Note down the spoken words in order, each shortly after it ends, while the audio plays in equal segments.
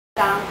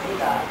刚那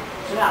个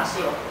徐老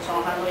师有补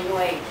充，他说因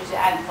为就是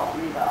按否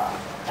那个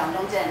蒋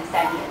中正3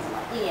年什么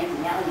，1年怎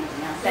么样，2年怎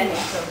么样，3年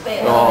准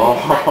备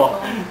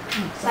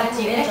3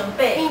年准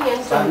备，1年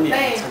准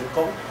备成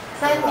功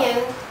，3年。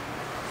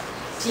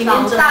 几年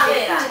准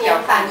备啦4年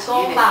返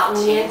工吧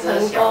，5年成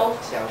功。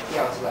小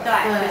调是吧？对，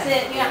可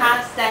是因为他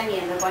3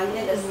年的关系，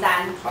那个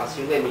3，啊，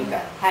相对敏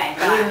感。哎，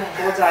因为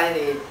我在那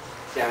里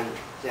讲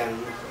确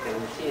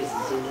实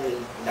现在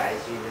来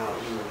军哈，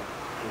因为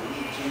鼓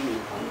励居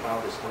民同胞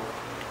的时候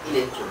，1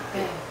年准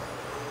备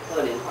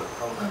，2年返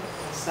工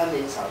，3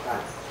年扫荡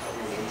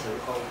，5年成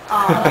功。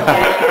哦，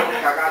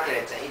加起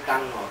来这一档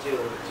哦，就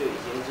已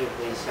经就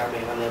可以消灭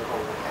咱的空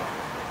了。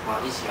 哦，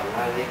伊是用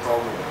咱咧讲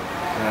的，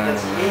但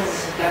是迄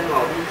时间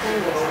哦，你讲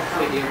过了班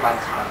一班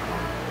哦，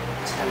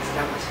长时间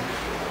嘛是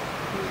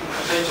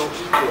所以从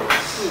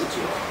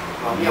1949，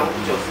哦，用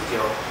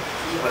1949，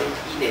伊互你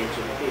1年准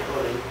备，2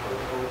年返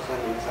工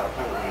，3年扫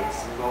荡，5年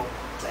成功，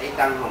这一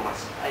档哦嘛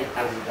是爱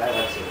当时在我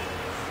钱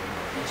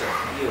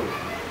，1916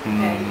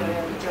年。对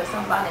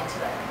，1938年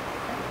出来的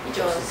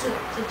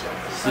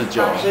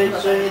，1949。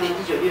所以你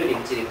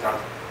1960这个到，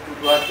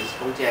拄啊就是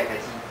讲这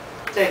开始。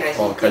 再开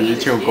始，开始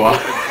唱歌，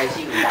开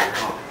始有人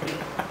吼，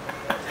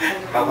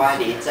包括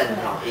雷震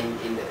吼，因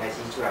就开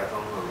始出来讲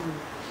吼，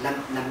咱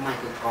莫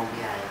去讲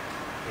遐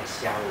个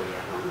消话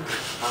啊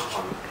吼，啊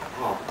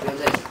吼，不要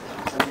再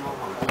什么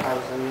黄国到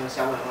什么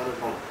消话我都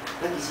讲，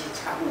咱其实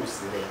较务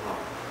实的吼，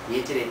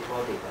伊即个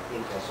土地条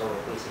件条所有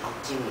会是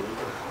经营一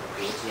个好的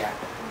国家，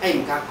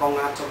毋敢讲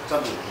啊足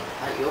明的，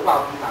啊有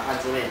报批法犯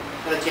之类，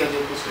那这样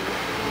就不行了，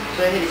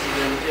所以迄个时阵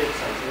就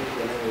产生一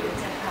个那个。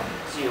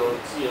 自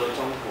由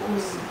中国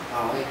史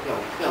啊，会用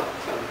力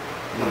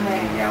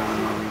量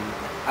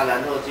啊，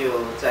然后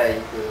就在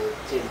一个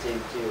渐就，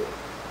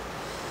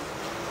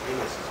那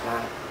个是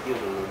他60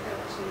年代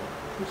的时候，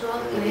你说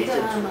雷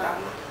震他们？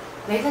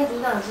雷震组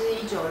长是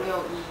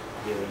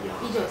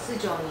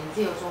1961，1949年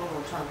自由中国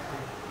创刊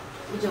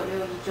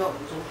，1961就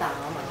阻挡，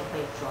然后马上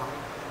被抓。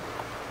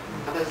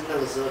但是那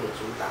个时候的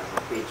阻挡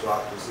被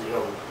抓，不是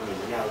用你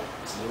们要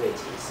集会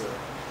结社，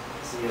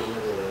是用那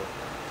个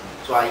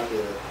抓一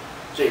个。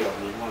 最有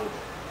名望的，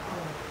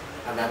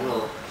然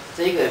后这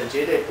个人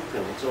绝对不可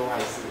能做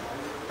坏事，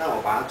但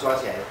我把他抓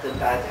起来，跟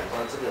大家讲说，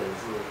这个人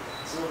是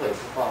知悔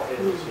不报，为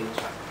了宣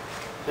传，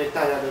所以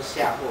大家都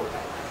吓破胆。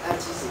但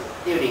其实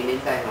60年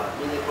代嘛，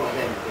因为后来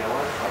在里面，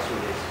我去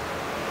的是，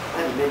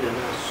那里面的那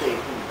个税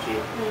负捐，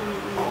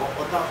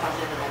我到现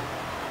在还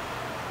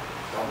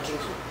搞不清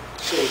楚，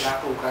税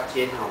加付加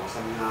捐吼，什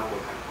么啊无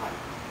同款。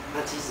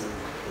那其实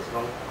就是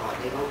讲，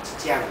你讲一只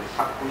人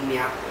发几领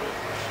回。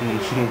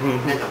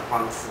 那种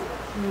方式，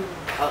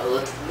而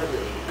那个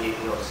也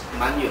有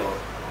蛮有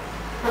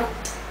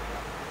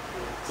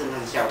震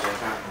撼效果。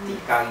像第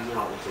高一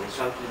吼，有一个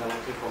选举拢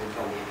去国民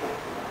党那边，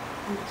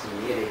是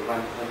迄个阮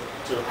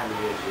做汉语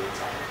的学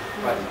者，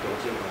我是中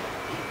正的。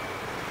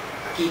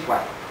奇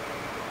怪，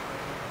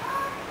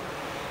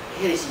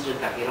迄个时阵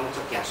大家拢足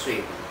惊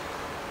税负，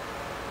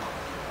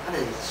但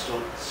是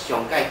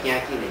上界惊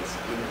紧的是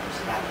因不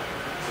是咱，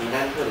是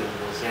咱可能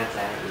无啥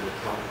知因的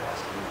通话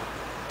什么。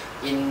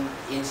 因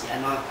是安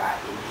怎甲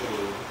因迄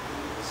个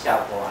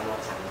效果安怎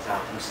创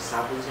造？毋是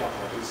3分效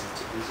果，伊是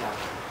1分效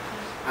果。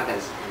啊，但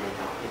是因的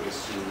吼，迄个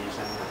收入啥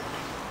物，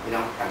伊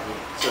拢家己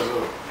做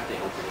好，啊，就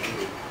用一个迄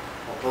个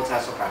普查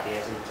塑胶袋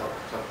先做，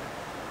较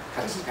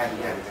厉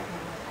害个，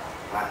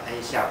啊，迄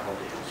效果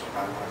就用塑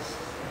胶袋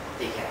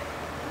滴起来，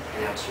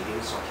然后树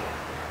顶缩起来，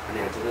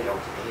然后就用一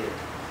个迄个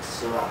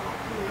锁啊吼，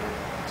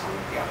冲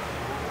掉，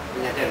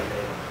应该这样子。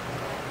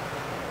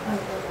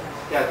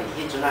吊伫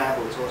迄阵啊还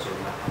无储存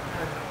嘛。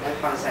 咱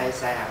放西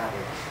下较袂，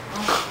无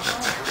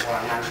人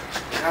啊，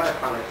他来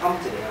放来放一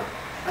个哦，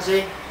啊所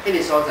以迄个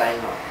所在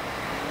吼，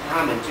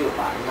他们就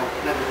把那个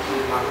地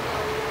方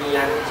边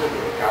啊做一个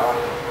高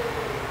啊，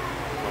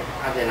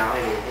啊然后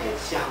迄个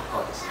效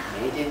果就是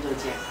每一天都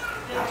这样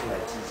拿出来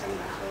寄生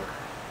然后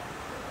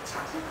炒，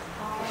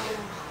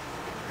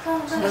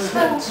那是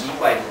很奇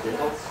怪的，人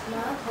讲，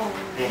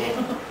嘿，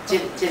这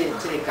个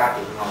家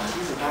庭吼，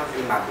其实他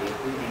伊嘛袂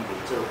规律袂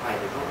做坏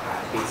的，讲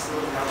啊袂吃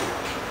到。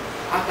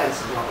 啊，但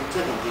是吼，伊做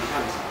认真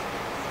探查，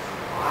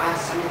啊，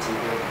啥物钱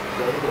就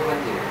迄个反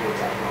正就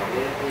在吼，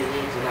迄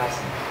阵啊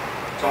是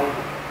中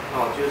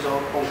哦，就是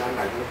说共产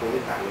党跟国民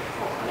党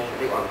哦，安尼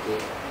往街，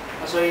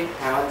啊，所以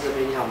台湾这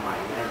边要买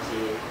那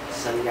些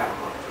生药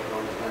吼，就讲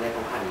咱咧讲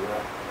汉语话，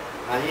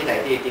啊，迄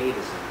内底等于就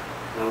是，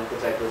然后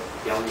搁再搁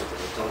标明一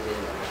个中间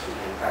人的水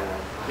田干啊，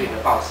对个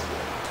报时，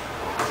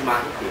啊，即马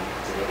一边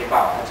一个咧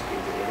报，啊一边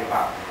一个咧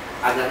报，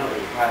啊，然后下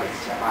骹就是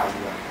吃饱鱼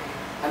啊，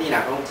啊，你若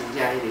讲真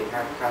正迄个较。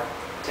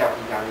 照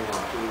片讲哩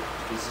吼，就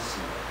其实是，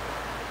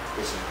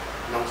就是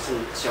拢算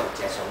上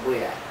食上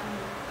尾啊。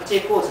啊，这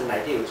过程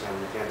内底有啥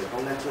物件？就讲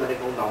咱主要咧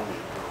讲农民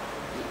吼，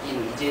因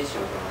为伊这上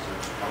重要是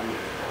农民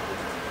的部分，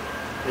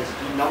但是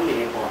伊农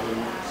民的部分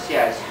写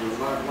的时阵，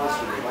我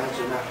想着我迄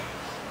阵啊，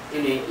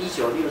因为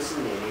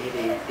1964年的迄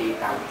个地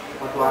震，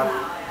我拄啊，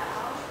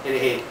迄个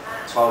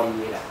处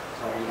理的啦，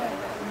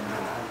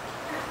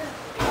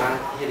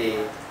啊，迄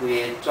个规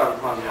个状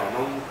况吼，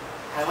拢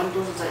台湾都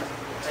是在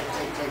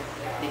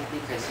你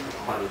开始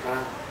看着敢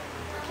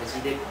开始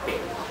咧变，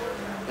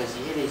但是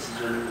迄个时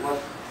阵我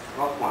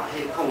看迄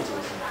个控制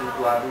是愈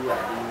来愈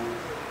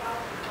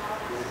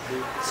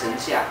沉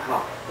下吼，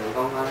就是讲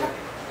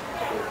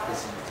就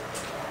是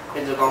变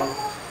做讲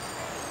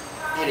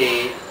迄个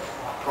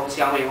讲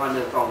消费欢乐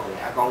共会，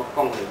讲要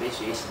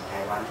学习台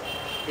湾，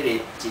迄个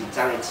紧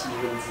张的气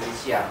氛之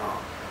下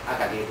吼，大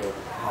家就有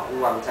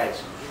望再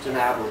举。迄阵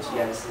还无居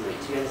安思危，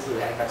居安思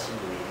危爱到7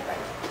年代。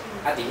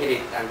伫迄个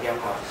当中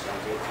是上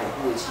一个恐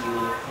怖的气温，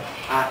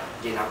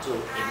然后做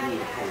严密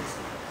的控制。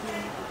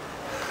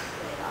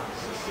好，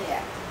谢谢。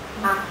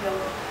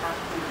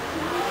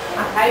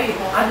台语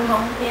安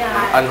风听，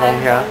安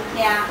风听，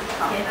偏安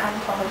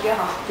风，我觉得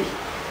好，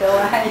德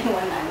文和英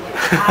文难念。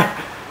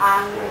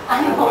安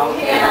风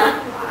听，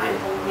安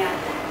风听。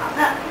好，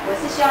那我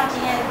是希望今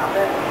天讨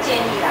论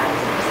建议啦，不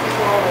是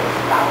说我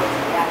知道或怎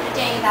么样，就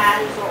建议大家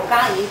就是说我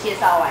刚刚已经介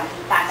绍完就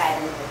是大概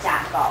的那个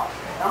架构，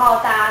然后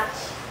大家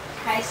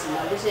开始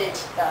呢就是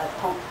不是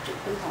同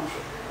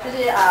学。就是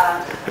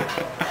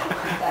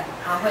对，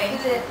会就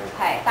是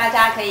大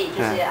家可以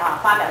就是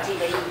发表自己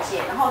的意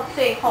见，然后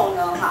最后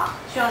呢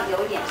希望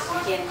有一点时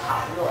间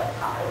讨论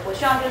我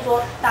希望就是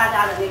说大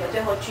家的那个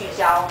最后聚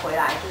焦回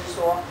来，就是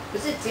说不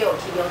是只有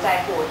停留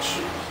在过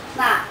去，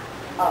那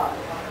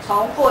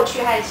从过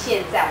去和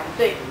现在我们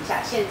对比一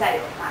下，现在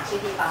有哪些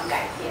地方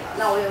改变了？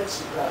那我有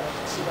几个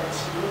题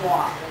目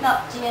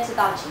那今天是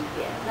到几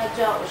点？那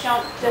我希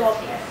望最后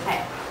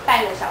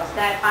半个小时，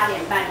大概8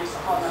点半的时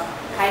候呢，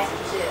开始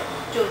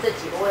就这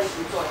几个问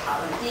题做讨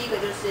论。第一个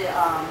就是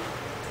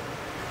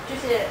就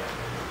是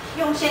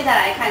用现在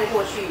来看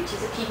过去，其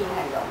实批评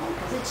很容易，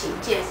可是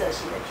请建设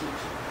性的批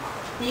评。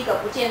第一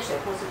个不建水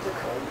库是不是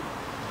可以？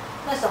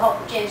那时候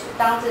不建水，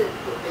当然这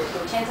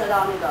有牵扯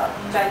到那个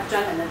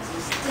专门的知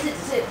识，这是只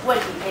是问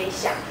题可以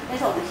想，但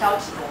是我们挑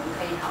几个我们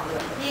可以讨论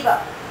的。第一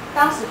个，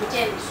当时不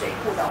建水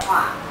库的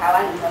话，台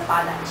湾能不能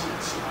发展经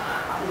济？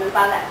能不能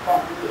发展工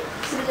业？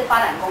是不是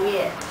发展工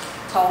业？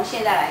从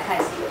现在来看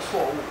是一个错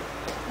误。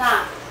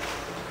那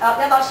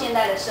要到现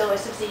代的社会，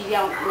是不是一定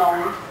要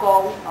农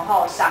工，然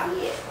后商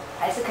业，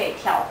还是可以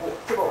跳过？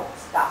这个我不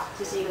知道，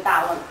这是一个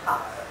大问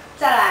号。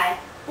再来，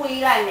不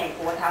依赖美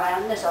国，台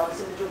湾那时候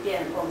是不是就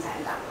变成共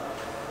产党了？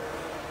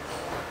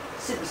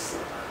是不是？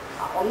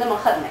好，我们那么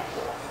恨美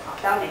国，好，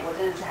当然美国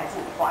真的是还是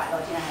很坏，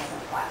到现在还是很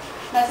坏。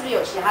那是不是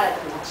有其他的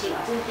途径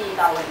这是第一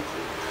道问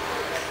题。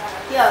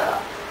第二个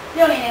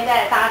，60年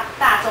代的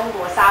大中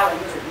国沙文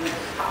主义，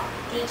好，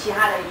就是其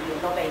他的语言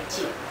都被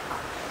禁。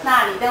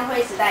那李登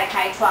辉时代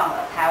开创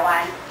了台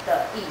湾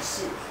的意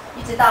识，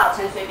一直到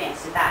陈水扁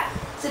时代，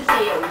是不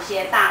是也有一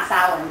些大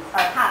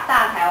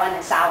台湾的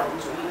沙文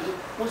主义？你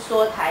不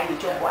说台语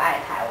就不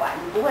爱台湾，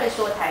你不会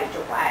说台语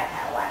就不爱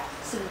台湾，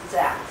是不是这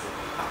样子？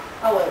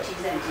那我有亲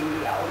身经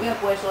历我因为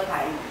不会说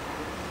台语，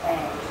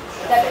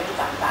我在北部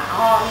长大，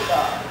然后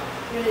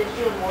那个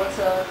就摩托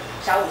车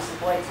小50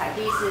不会踩，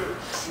第一次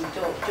骑就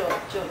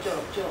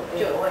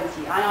有问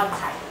题，然后要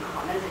踩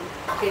好，但是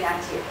跟人家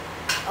借。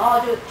然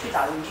后就去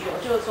找邻居，我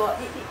就说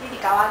你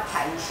给我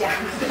踩一下。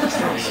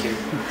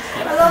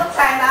他说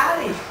踩哪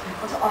里？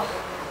我说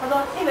他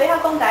说你没要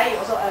讲台语，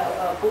我说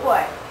不会。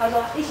他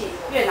说你是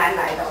越南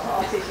来的，我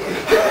说谢谢。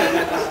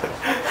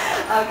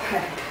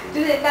OK，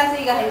 就是但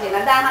是一个很简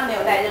单，但是他没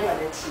有带任何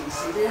的歧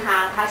视，这是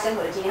他生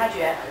活的经验，他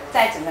觉得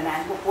在整个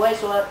南部不会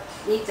说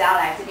你只要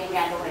来这边应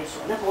该都会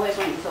说，那不会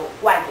说你是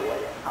外国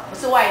人不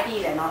是外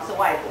地人是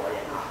外国人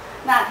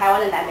那台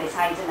湾的南北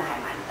差异真的还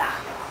蛮大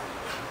的。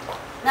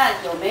那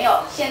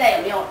现在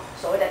有没有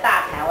所谓的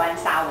大台湾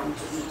沙文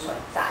主义存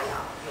在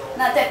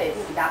那在北部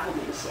比较不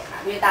明显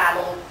因为大家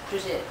都就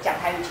是讲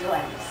台语机会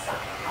很少。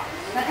好，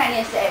那看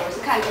电视我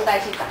是看布袋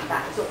戏长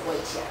大，可是我不会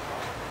讲。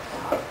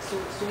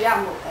苏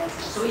养母，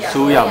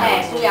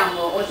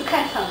我是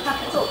看长大，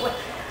可是我不会。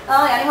然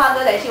后杨丽花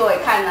歌仔戏我也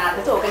看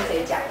可是我跟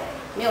谁讲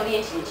没有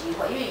练习的机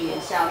会，因为语言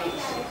是要练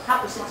习，它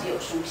不是只有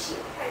书写，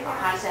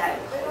它是还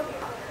有口语。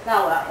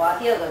那我要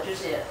第二个就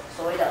是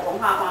所谓的文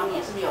化方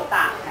面，是不是有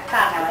大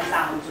台湾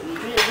沙文主义？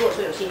就是如果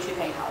说有兴趣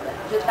可以讨论，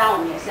就是当然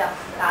我们也是要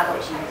大家都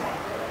有兴趣才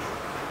可以。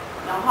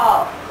然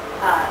后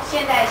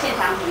现在现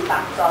场评访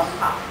中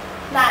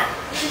那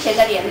之前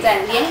的连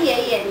战，连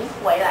爷爷您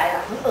回来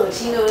了，很恶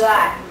心对不对？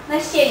那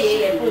谢爷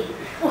爷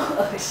不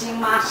恶心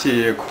吗？谢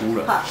爷哭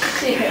了。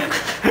谢爷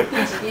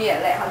滴几滴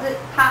眼泪，是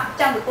他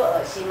这样子不恶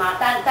心吗？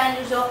但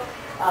就是说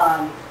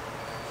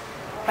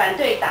反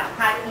对党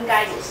他应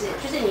该也是，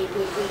就是你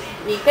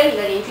跟你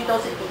的邻居都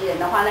是敌人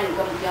的话，那你根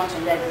本不用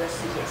存在这个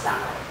世界上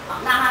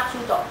那他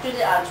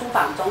出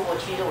访中国，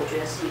其实我觉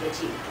得是一个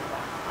进步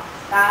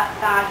大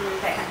家就是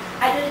在看，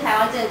还就是台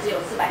湾真的只有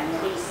400年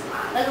的历史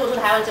嘛？那如果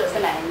说台湾只有300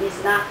年的历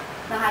史，那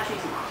他去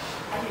什么？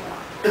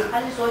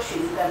他是说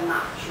寻根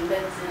寻根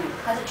之旅，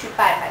他是去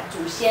拜拜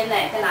祖先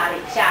在哪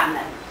里？厦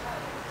门，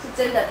是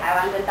真的台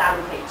湾跟大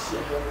陆可以切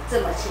割的这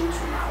么清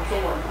楚吗？我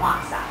说文化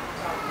上。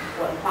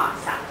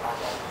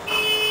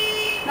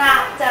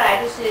那再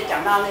来就是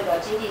讲到那个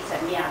经济层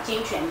面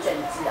金权政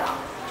治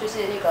就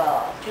是那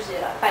个就是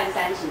半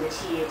山型的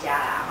企业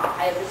家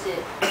还有就是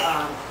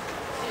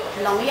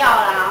农药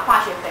啦、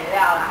化学肥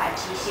料啦，还有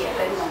机械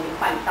跟农民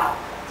换道，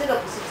这个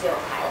不是只有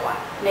台湾，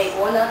美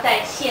国呢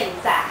在现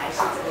在还是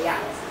这个样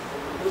子，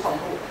很恐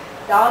怖。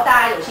然后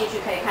大家有兴趣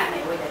可以看《美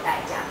味的代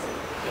价》这一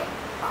片，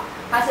好，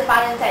它是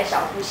发生在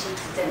小布希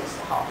执政的时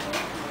候，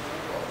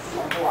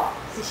恐怖哦，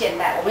是现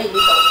代，我们已经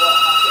走过了，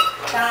抱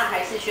歉，当然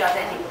还是需要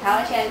再进步。台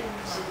湾现在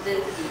实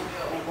质自己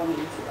美国民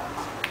主了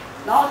哈，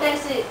然后但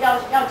是要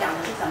讲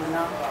的是什么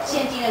呢？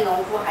现今的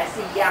农夫还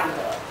是一样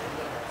的，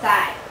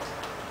在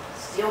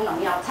使用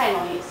农药，菜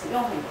农也使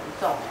用很严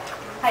重，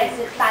他也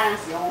是大量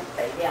使用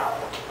肥料，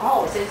然后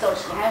我深受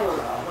其害，我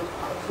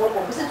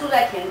不是住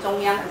在田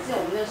中央，可是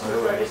我们那宿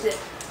舍就是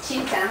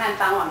清晨和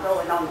傍晚都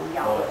闻到农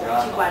药味，我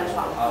去关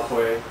窗，我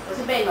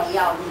是被农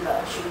药那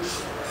个熏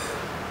醒的。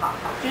好，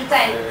就是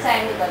在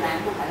那个南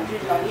部，可能就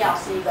是农药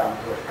是一个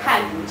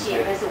看不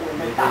见，但是闻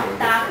得到，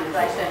大家可能都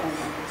在睡梦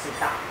中不知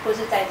道，或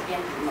是在这边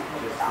可能闻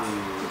不到，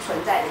是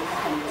存在的一个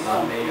很严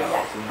重的污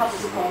染，它不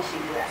是空气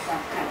污染，这样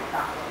看得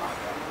到的嘛。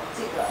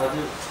这个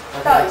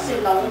到底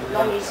是农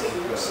民是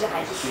无知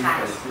还是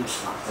贪？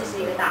好，这是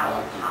一个大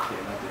问号。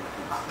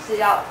好，是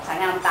要产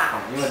量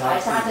大，还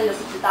是他真的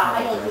不知道？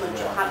他用了这么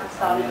久，他不知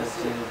道那个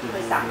是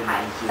会伤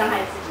害自己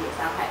也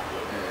伤害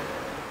别人。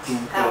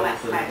还有买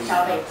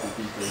消费者。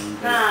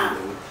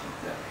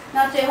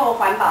那最后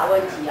环保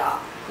问题啊，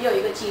也有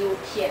一个纪录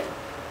片。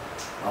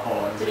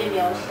这边没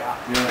有写啊，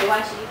没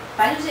关系，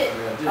反正就是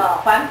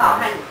环保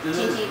和经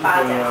济发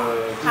展，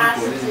它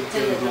是不是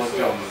真的就是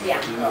两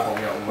个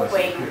不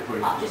归路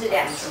啊？就是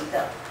两极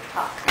的。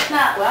好，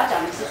那我要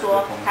讲的是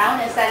说，台湾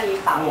的山林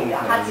保育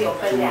啊，它只有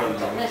分两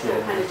种。那是我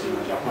看的纪录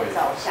片，我才知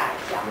道我吓一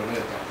跳。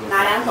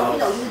哪两种？一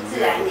种就是自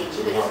然林，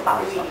一个就是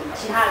保育林，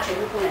其他的全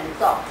部不能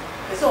种。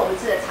可是我们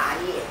吃的茶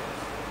叶、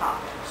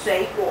好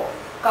水果、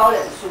高冷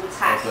蔬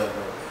菜，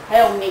还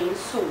有民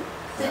宿，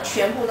这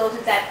全部都是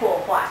在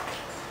破坏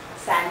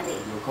山林。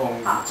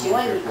好，请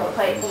问你可不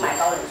可以不买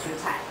高冷蔬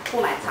菜，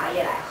不买茶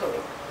叶来喝？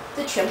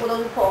这全部都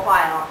是破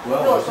坏哦。如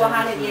果说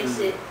它那边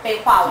是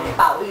被划为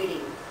保育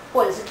林，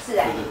或者是自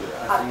然林，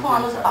啊，通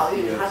常都是保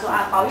育林。他说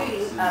啊，保育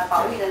林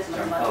保育的什么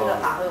什么这个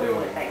法规我不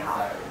会背好，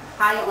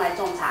它用来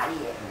种茶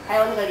叶，还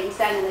有那个林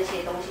山的那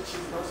些东西，其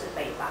实都是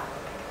非法的。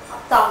好，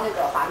照那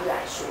个法律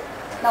来说，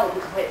那我们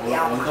可不可以不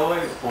要？我们都会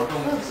活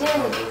动。现在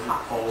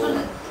好，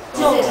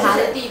就是茶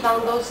的地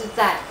方都是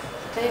在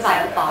非法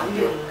的保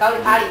育林，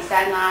阿里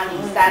山啊、林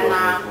山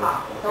啊，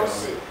好，都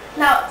是。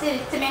那这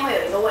边会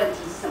有一个问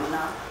题是什么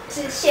呢？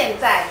是现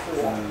在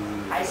活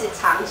还是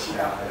长期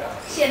的活？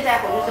现在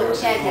活就是我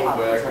现在填好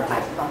东西，我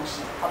买什么东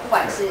西，好，不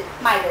管是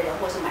卖的人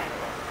或是买的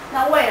人。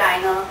那未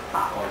来呢？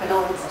好，可能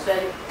我们子孙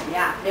怎么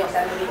样？没有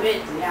3分之一，因为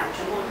怎么样，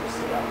全部都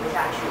是活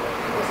下去了，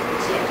或是不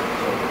见了。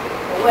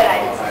我未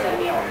来的子孙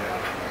没有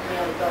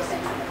一个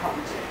生存的空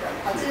间。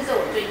好，这是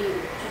我最近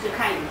就是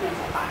看影片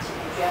才发现，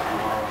我觉得还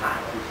蛮可怕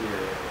的。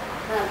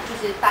那就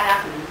是大家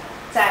可能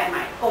在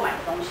购买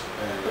的东西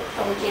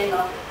中间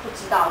呢，不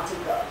知道这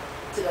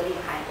个利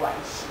害关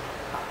系。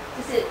好，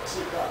这是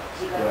几个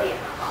点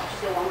啊，好，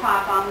就是文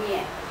化方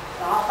面，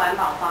然后环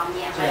保方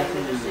面，还有一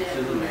个就是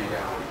就是那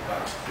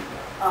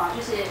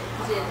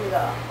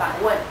个反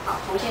问，好，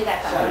从现在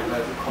反问，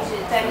就是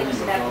在那个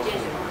时代不见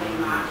水不可以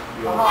吗？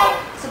然后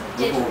是不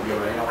见水不可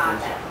以发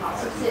展，好，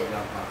是不是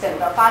整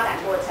个发展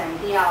过程一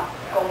定要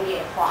工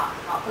业化，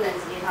好，不能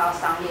直接套到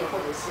商业或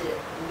者是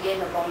无烟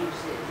的工艺，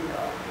是那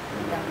个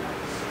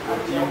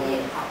旅游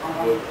业，好，观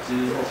光业，这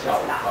是我不知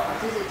道，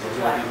这是提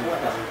出来的问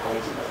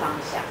题的方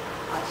向，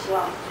啊，希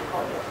望之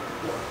后有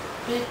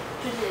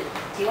就是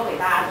提供给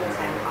大家做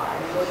参考啦。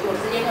有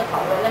时间就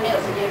讨论，那没有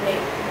时间可以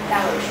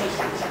待会去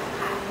想想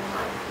看。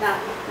那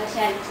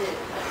现在就是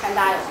看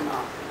大家有什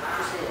么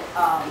就是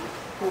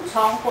补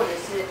充，或者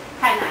是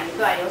看哪一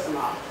段有什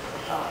么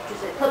就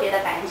是特别的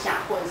感想，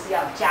或者是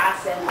要加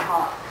深，然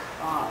后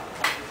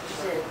就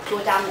是多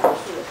加描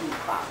述的地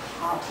方，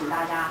然后请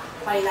大家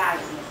欢迎大家踊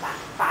跃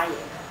发言。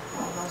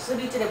老师，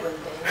你这个问题，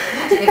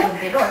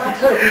我哪讨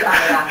论来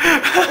啦？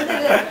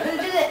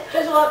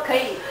就是说可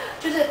以。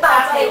就是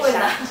大家可以想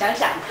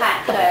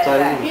看，对，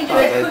因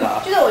为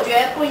就是我觉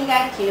得不应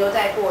该停留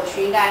在过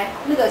去，应该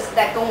那个时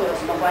代跟我有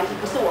什么关系？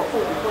不是我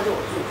父母或者我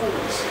祖父母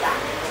的时代，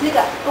那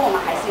个跟我们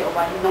还是有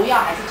关系，农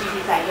药还是继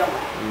续在用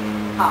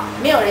好，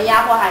没有人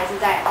压迫，还是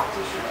在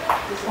继续。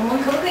我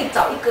们可不可以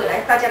找一个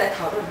来大家来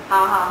讨论？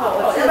好，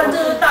要不然这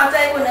是大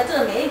灾问呢，这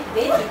个媒体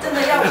真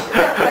的要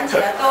谈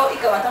起来都一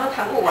个晚上都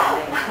谈不完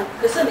嘞。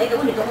可是每一个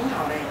问题都很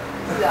好嘞。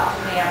是啊，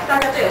对呀，大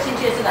家最有兴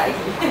趣的是哪一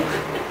题？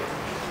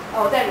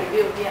我再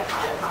review 一遍，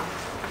好。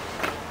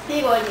第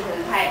一个问题可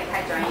能太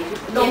专业，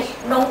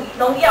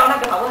农药那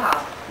个好不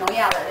好？农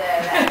药的，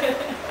对。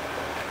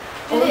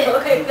我们可不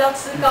可以不要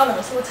吃高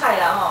冷蔬菜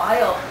啦？哈，还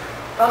有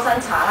高山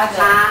茶那个，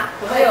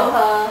还有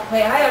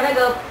还有那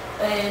个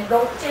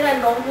现在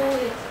农夫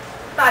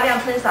大量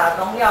喷洒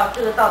农药，这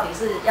个到底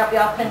是要不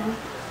要喷？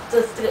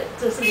这是不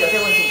是有这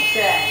个问题？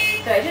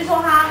对，就是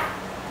说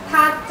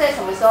他在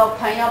什么时候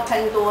喷，要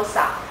喷多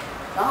少，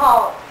然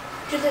后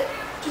就是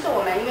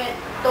我们因为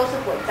都是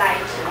混在一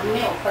起，我们没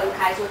有分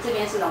开说这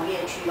边是农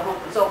业区，然后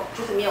不种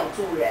就是没有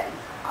住人，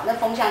好，那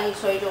风向一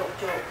吹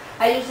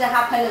还有就是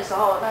它喷的时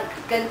候，那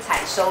跟采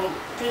收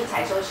就是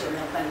采收期有没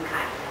有分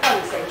开，到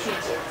底谁去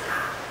检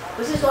查？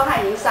不是说它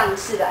已经上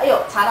市了，哎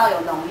呦查到有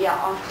农药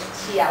哦，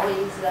气啊，我已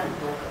经吃了很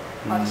多个。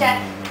好，现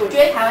在我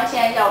觉得台湾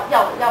现在要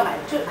买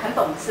就很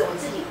讽刺，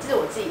这是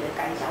我自己的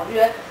感想，我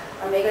觉得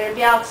每个人不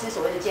要吃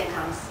所谓的健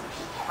康食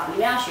品，好，你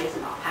们要学什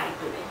么排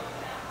毒，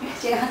因为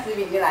健康食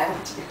品已经来不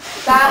及了，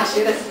大家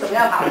学的是怎么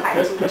样把它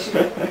排出去。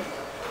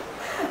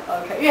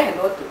OK， 因为很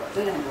多毒，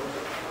真的很多毒。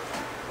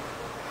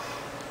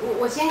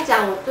我先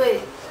讲我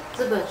对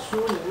这本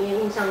书里面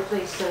印象最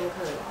深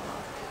刻的，好不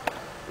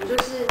好？就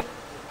是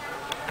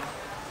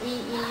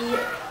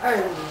1120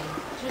年，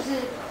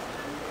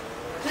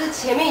就是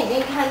前面已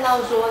经看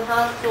到说，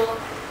他说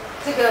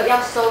这个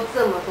要收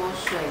这么多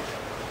税，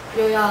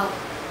又要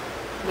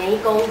每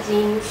1公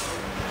斤，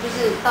就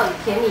是到底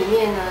田里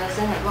面呢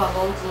生产多少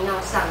公斤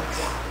要上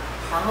缴，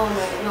然后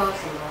呢又要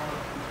什么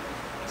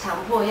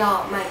强迫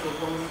要卖给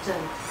国民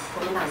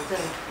党政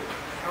府，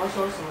然后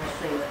说什么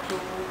水租，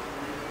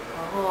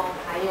然后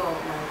还有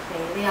买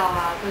肥料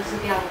啊，各式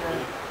各样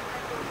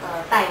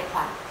的贷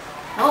款。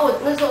然后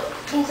我那时候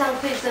印象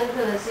最深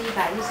刻的是112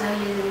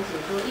页这边写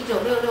说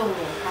，1966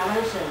年台湾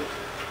省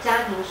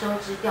家庭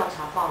收支调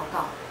查报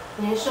告，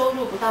年收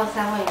入不到3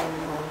万元的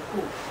农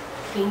户，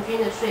平均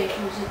的税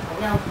负是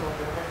同样所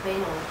得的非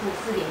农户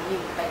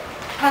4.15倍。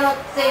看到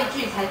这一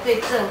句才最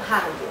震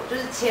撼我，就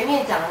是前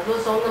面讲的说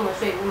收那么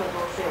多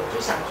税，我就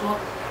想说，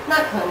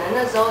那可能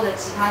那时候的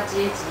其他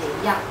阶级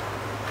也一样，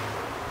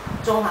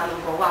中华民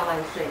国万万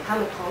岁，他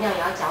们同样也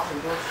要缴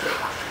很多税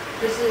吧？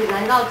就是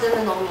难道真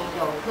的农民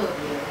有特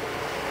别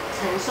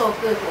承受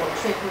各国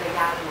税负的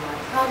压力吗？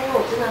然后因为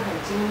我真的很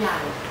惊讶，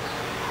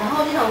然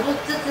后就想说，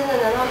这真的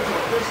难道一种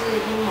就是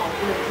阴谋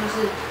论，就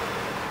是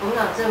国民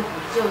党政府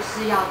就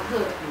是要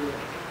特别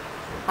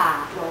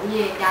把农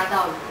业压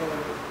到一个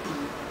底，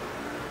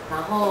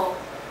然后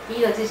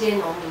逼了这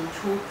些农民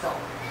出走，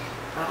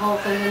然后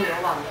纷纷流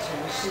往城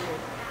市，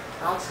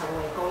然后成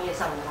为工业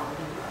上的劳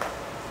力。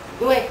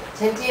因为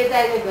承接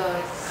在那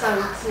个上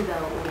一次的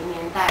50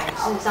年代，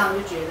事实上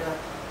就觉得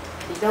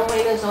李登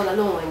辉那时候的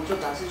论文就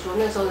表示说，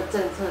那时候的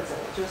政策者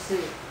就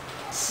是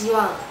希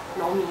望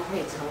农民可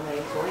以成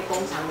为所谓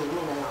工厂里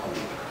面的劳力。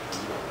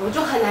我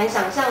就很难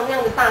想象那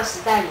样的大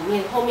时代里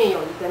面，后面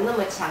有一个那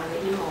么强的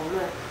阴谋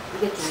论，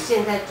一个主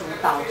线在主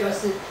导，就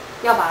是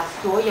要把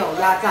所有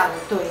压榨的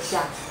对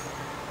象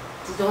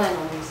集中在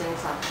农民身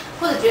上，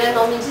或者觉得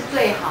农民是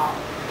最好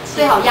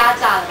压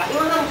榨的吧，因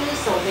为他们就是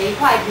守着一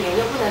块田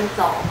又不能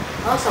走，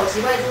然后守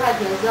习惯这块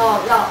田之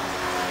后，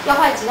要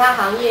换其他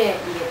行业也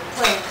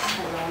会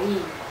很容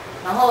易，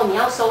然后你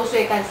要收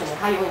税干什么，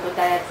他永远都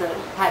待在这里，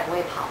他也不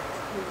会跑。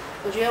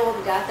我觉得我比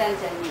较赞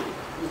成你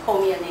后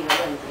面那个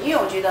问题，因为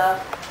我觉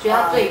得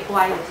他最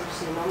乖的是不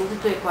是？农民是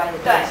最乖的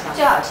对象，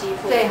最好欺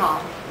负，最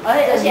好。而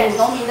且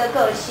农民的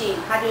个性，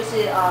他就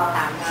是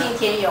听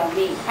天由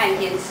命，看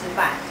天吃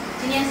饭。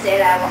今天谁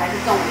来，我还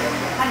是种人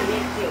的。它里面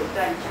是有一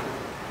段讲，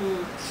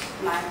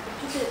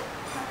就是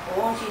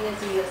我忘记那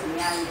是一个什么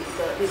样的一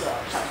个那个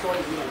小说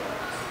里面的，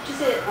就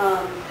是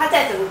他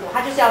在整个国，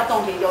他就是要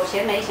种田，有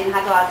钱没钱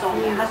他都要种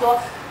田。他说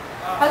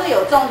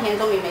有种田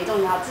总比没种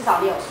田好，至少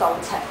你有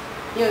收成，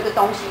你有一个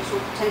东西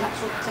生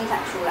产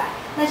出来。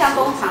那像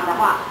工厂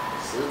的话，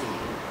实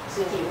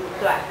体物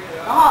对，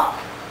然后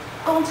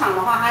工厂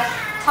的话，它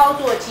操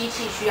作机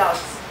器需要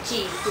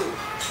技术。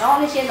然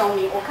后那些农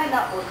民，我看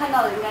到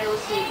的应该都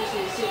是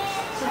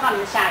是他们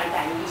的下一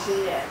代年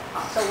轻人，好，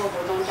受过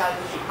国中教育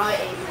训，他会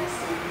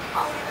ABC，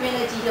 好，因为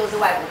那个机器都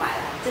是外国买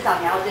来，至少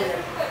你要认，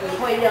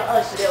你会认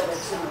26个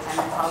字母才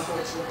能操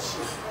作机器，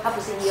它不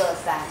是1、2、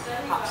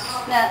3，好，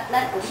那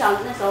我不晓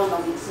得那时候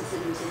农民识字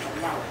率是怎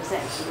么样，我不是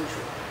很清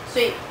楚，所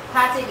以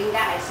他这个应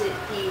该还是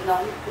以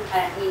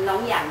农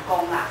养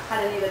工啦，他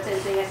的那个政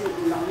策应该是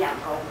以农养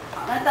工，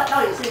好，那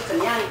到底是怎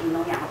么样以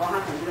农养工，他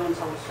可能就用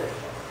抽税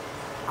的。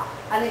好，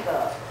他那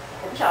个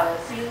我不晓得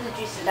是不是日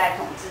据时代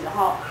统治，然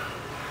后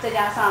再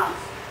加上，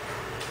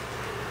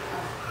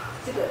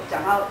这个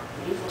讲到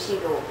民族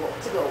性格，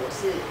这个我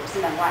是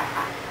门外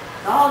汉。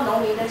然后农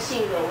民的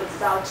性格我只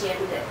知道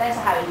坚韧，但是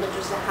还有一个就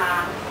是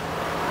他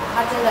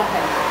真的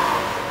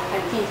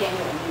很听天由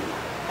命，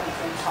很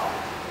服从，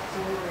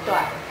对。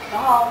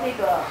然后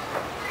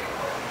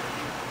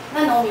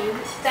那农民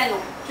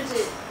就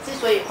是之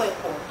所以会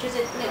活，就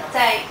是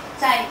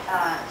在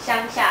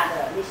乡下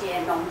的那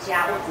些农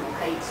家为什么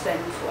可以生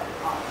存？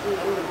因为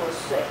那么多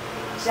税，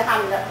是他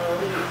们的儿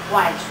女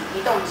外出，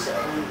移动式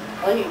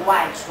儿女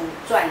外出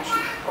赚取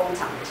工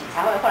厂的钱，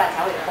后来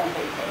才会有烘焙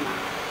胚嘛。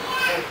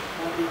所以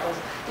农民都是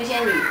这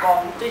些女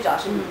工，最主要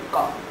是女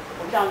工。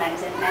我不知道男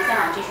生好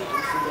像继续读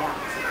书的样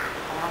子，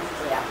好像是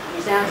这样，女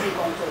生要去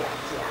工作养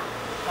家，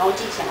然后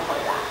寄钱回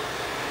来。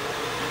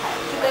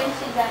就跟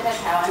现在在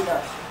台湾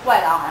的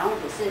外劳好像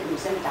也是女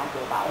生比较多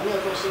吧，我没有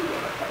做性别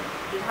的分，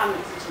就是他们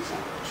也是寄钱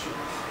回去，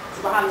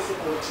只不过他们是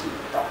国际移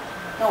动，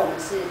那我们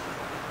是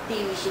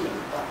地域性的移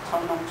动，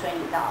从农村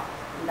移到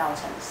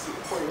城市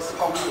或者是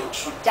工业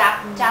区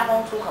加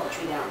工出口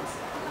区的样子，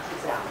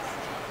是这样子。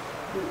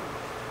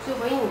所以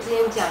回应你之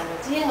前讲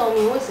的，这些农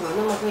民为什么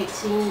那么可以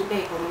轻易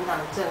被国民党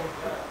政府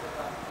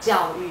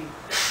教育，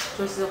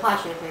就是化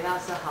学肥料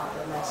是好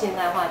的嘛，现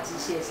代化机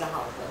械是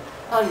好的，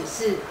到底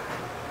是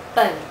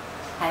笨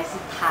还是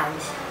贪？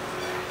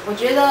我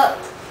觉得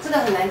这个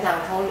很难讲，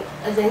从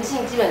人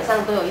性基本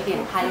上都有一点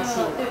贪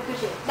性，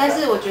但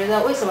是我觉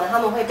得为什么他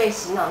们会被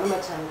洗脑那么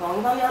成功？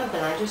一方面他们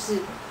本来就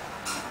是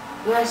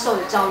因为受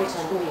的教育程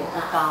度也不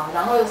高，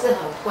然后又是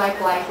很乖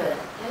乖的、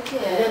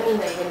很认命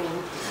的一个民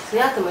族，谁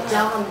要怎么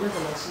教他们就怎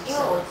么吃。因为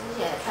我之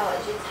前稍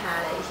微去查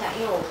了一下，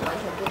因为我完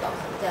全不懂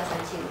什么叫三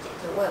七五减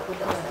租，我也不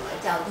懂什么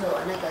叫做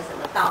那个什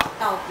么稻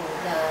谷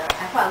的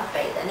换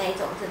肥的那一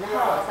种制，然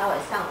后我稍微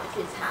上网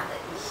去查了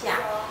一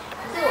下，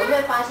可是我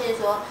会发现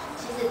说，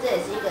其实这也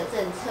是一个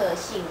政策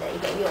性的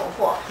一个诱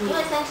惑，因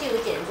为三七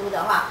五减租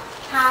的话，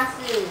它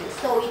是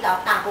受益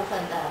到大部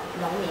分的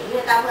农民，因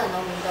为大部分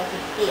农民都是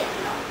佃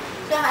农。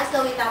所以它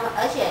受益大部分，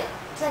而且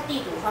在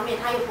地主方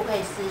面，他又不可以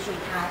失去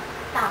他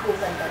大部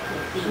分的土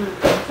地，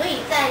所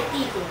以在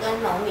地主跟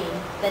农民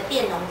的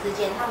佃农之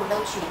间，他们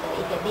都取得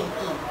一个利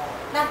益。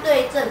那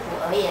对政府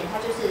而言，他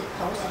就是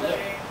同时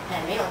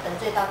也没有得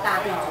罪到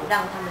大地主，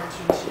让他们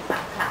群起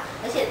反抗，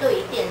而且对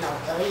于佃农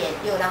而言，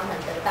又让他们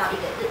得到一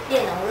个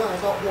佃农认为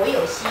说我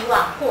有希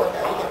望获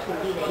得一个土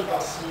地的一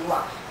个希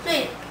望。所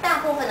以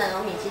大部分的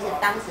农民其实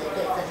当时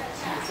对政府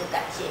其实是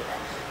感谢的。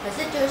可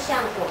是就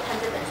像我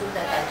看这本书的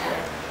感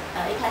觉。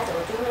一开始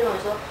我就会认为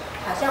说，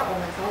好像我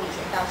们从以前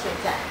到现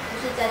在，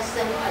就是在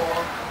生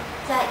活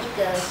在一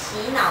个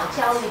洗脑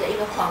教育的一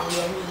个谎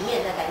言里面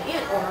的感觉，因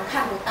为我们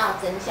看不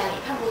到真相，也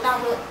看不到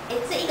说，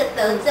这一个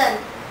德政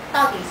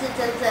到底是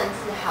真正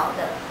是好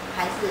的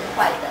还是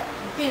坏的。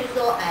譬如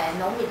说，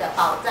农民的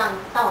保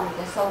障稻米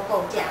的收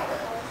购价格，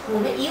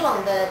我们以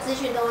往的资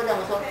讯都会认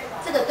为说，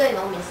这个对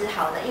农民是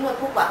好的，因为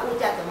不管物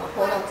价怎么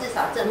波动，至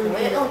少政府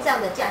会用这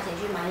样的价钱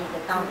去买你的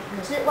稻米。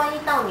可是万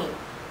一稻米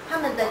他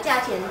们的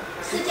价钱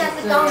市价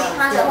是高于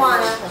它的话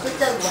呢，可是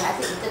政府还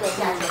是以这个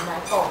价钱来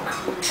购买。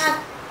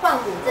那换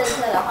股政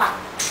策的话，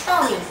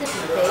稻米是比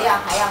肥料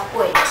还要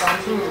贵的东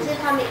西，可是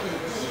他们以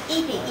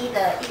1比1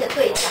的一个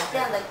对价这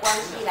样的关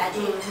系来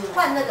去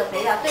换那个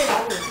肥料，对农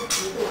民是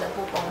极度的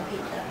不公平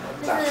的。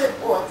这是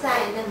我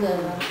在那个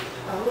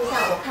网络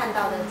上我看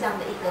到的这样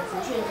的一个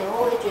资讯时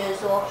候，我会觉得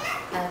说，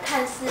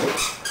看似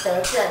德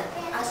政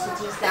啊，实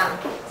际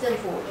上政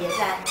府也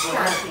在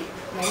榨取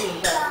农民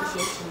的一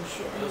些心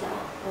血，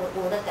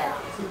我的感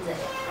觉是这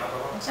样。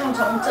像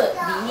从这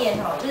里面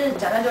就是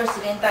讲到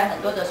60年代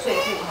很多的税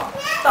负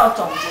到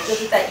总结就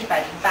是在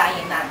108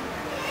页那里，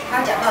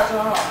他讲到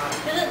说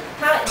就是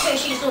他会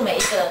叙述每一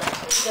个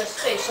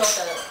税收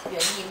的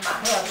原因嘛，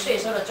还有税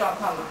收的状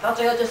况嘛，到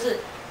最后就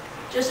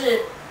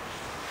是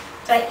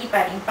在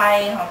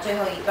108页最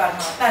后一段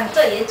但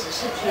这也只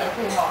是田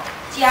赋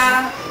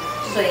加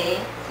随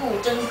赋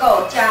征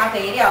购、加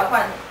肥料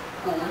换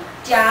谷、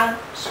加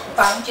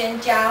房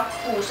捐、加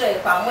赋税、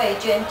环卫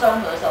捐、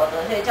综合所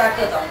得税、加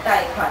各种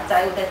贷款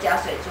债务，再加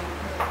水租。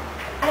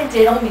哎，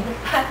这农民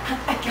爱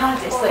交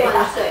这税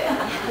啦。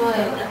对。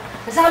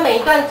可是他每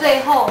一段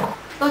最后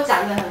都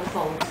讲得很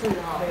讽刺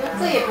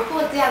这也不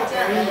过这样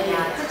而已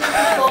啊，这就是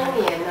丰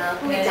年啊，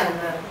故意讲得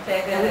很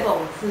讽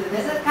刺。可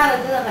是看了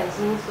真的很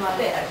心酸。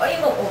对，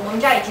因为我们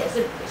家以前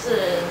是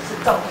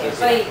种田，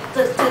所以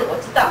这我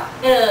知道，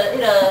那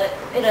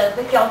个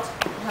要交。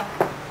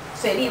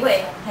水利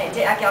会，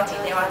这要交钱，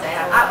这我知影。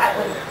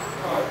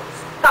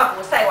稻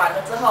谷晒完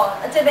了之后，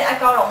这边爱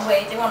交农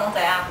会，这我拢知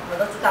影，我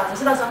都知道。只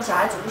是那时候小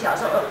孩子不晓得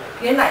说，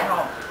原来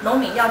农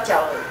民要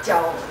缴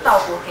稻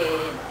谷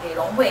给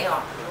农会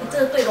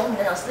这对农民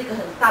来讲是一个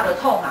很大的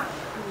痛啊。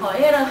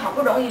因为呢好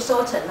不容易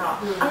收成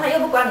他又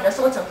不管你的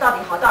收成到底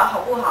好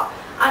不好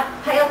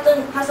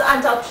他是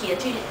按照铁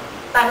去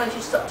单位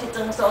去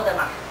征收的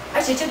嘛，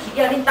且就体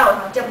谅恁稻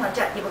行接不上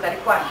价，伊不给你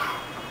管。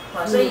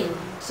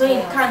所以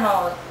你看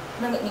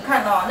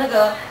那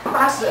个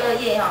82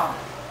页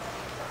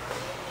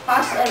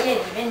82页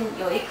里面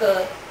有一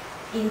个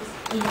引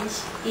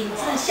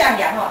自向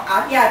阳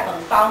阿弟的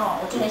本包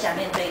我就很想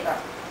念这一段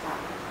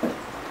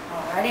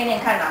来练练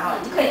看啦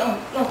你可以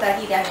用在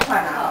地两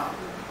款啦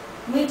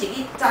每一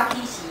日早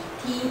起时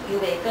天又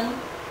袂光，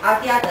阿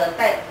弟就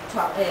带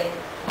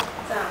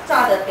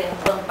炸着便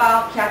饭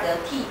包，徛着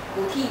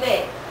有铁马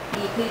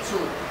离开厝，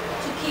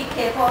出去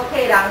溪埔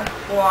替人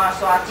搬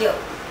沙石。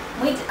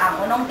每一暗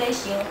我拢在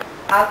想，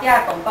后壁的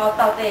饭包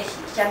到底是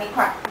啥物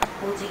款？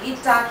有一日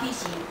早起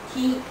时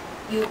天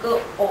又搁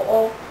乌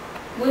乌，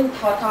阮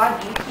偷偷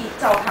离去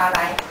灶骹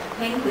内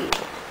免费，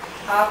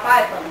后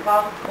摆的饭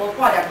包无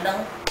半粒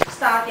卵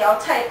，3条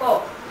菜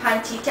脯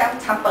含7浆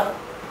餐饭。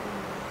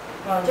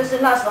就是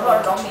那时候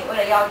的农民为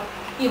了要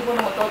应付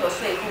那么多的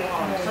税负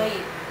所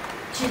以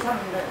其实他们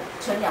的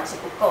存粮是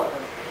不够的，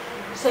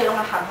所以拢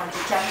要含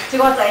7浆。结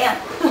果怎样？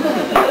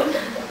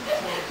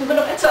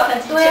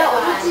对啊，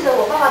我就记得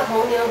我爸爸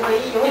童年回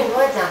忆，永远都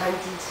在讲含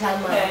吉枪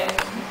嘛。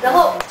然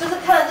后就是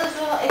看了这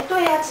书，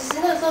对啊，其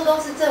实那时候都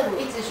是政府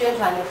一直宣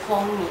传的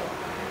丰年。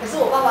可是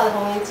我爸爸的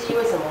童年记忆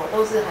为什么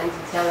都是含吉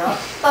枪？然后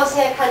到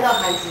现在看到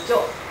含吉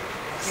就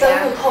深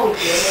恶痛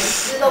绝，连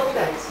吃都不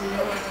敢吃。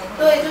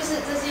对，就是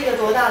这是一个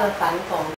多大的反讽。